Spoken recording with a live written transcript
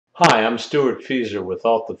Hi, I'm Stuart Fieser with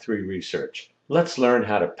Alta3 Research. Let's learn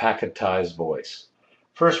how to packetize voice.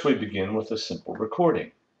 First, we begin with a simple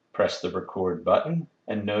recording. Press the record button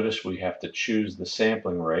and notice we have to choose the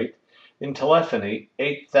sampling rate. In telephony,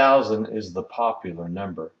 8,000 is the popular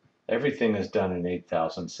number. Everything is done in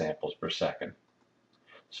 8,000 samples per second.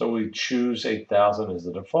 So we choose 8,000 as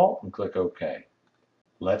the default and click OK.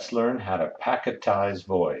 Let's learn how to packetize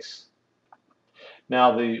voice.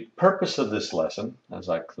 Now, the purpose of this lesson, as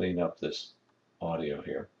I clean up this audio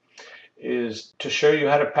here, is to show you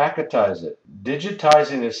how to packetize it.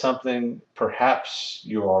 Digitizing is something perhaps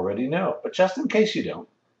you already know, but just in case you don't,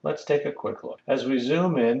 let's take a quick look. As we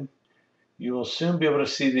zoom in, you will soon be able to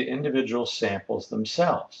see the individual samples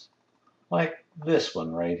themselves, like this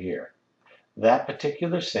one right here. That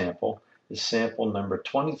particular sample is sample number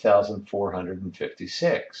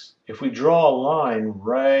 20,456. If we draw a line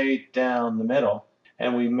right down the middle,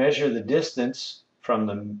 and we measure the distance from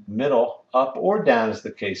the middle up or down as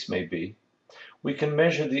the case may be, we can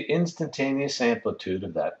measure the instantaneous amplitude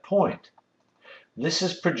of that point. This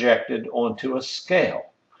is projected onto a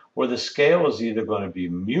scale, where the scale is either going to be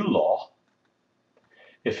mu law,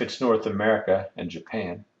 if it's North America and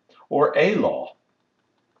Japan, or A law,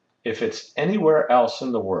 if it's anywhere else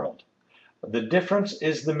in the world. The difference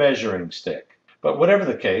is the measuring stick. But whatever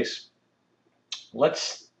the case,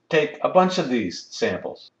 let's take a bunch of these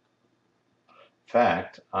samples. In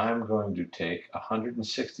fact, I'm going to take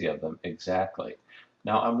 160 of them exactly.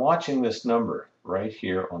 Now I'm watching this number right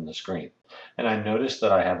here on the screen, and I notice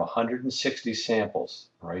that I have 160 samples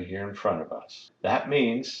right here in front of us. That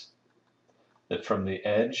means that from the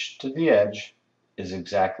edge to the edge is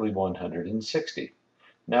exactly 160.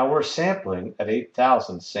 Now we're sampling at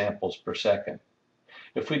 8,000 samples per second.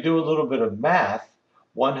 If we do a little bit of math,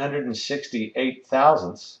 168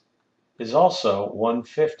 thousandths is also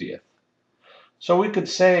 1/50th. So we could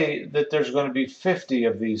say that there's going to be 50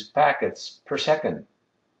 of these packets per second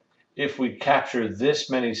if we capture this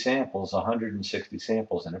many samples, 160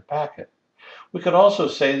 samples in a packet. We could also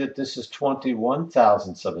say that this is 21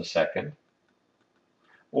 thousandths of a second,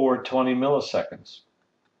 or 20 milliseconds.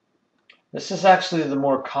 This is actually the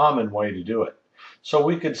more common way to do it. So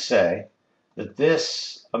we could say that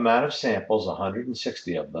this amount of samples,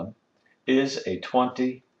 160 of them, is a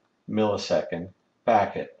 20 millisecond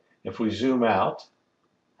packet. If we zoom out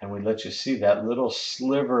and we let you see that little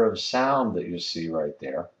sliver of sound that you see right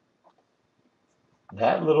there,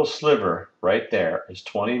 that little sliver right there is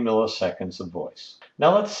 20 milliseconds of voice.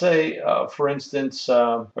 Now let's say, for instance,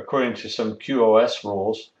 according to some QoS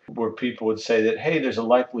rules, where people would say that, hey, there's a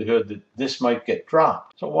likelihood that this might get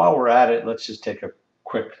dropped. So while we're at it, let's just take a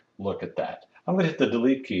quick look at that. I'm going to hit the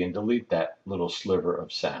delete key and delete that little sliver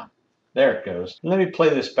of sound. There it goes. Let me play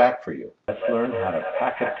this back for you. Let's learn how to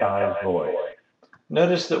packetize voice.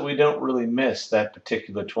 Notice that we don't really miss that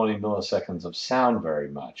particular 20 milliseconds of sound very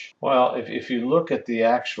much. Well, if you look at the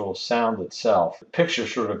actual sound itself, the picture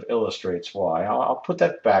sort of illustrates why. I'll put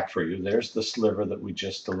that back for you. There's the sliver that we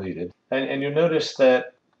just deleted. And you notice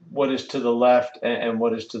that what is to the left and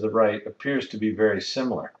what is to the right appears to be very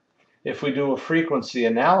similar. If we do a frequency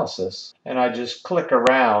analysis and I just click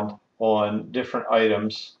around on different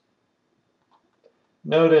items,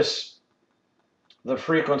 notice the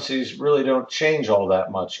frequencies really don't change all that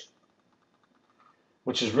much,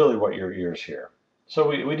 which is really what your ears hear. So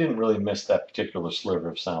we didn't really miss that particular sliver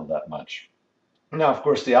of sound that much. Now, of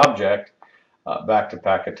course, the object, back to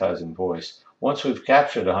packetizing voice, once we've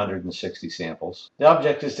captured 160 samples, the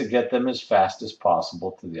object is to get them as fast as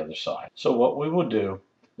possible to the other side. So what we will do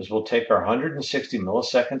is we'll take our 160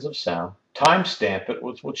 milliseconds of sound, timestamp it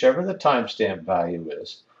with whichever the timestamp value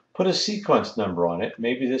is, put a sequence number on it,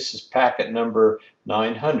 maybe this is packet number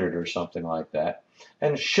 900 or something like that,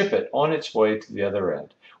 and ship it on its way to the other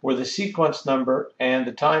end, where the sequence number and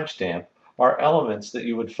the timestamp are elements that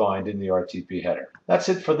you would find in the RTP header. That's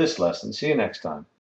it for this lesson. See you next time.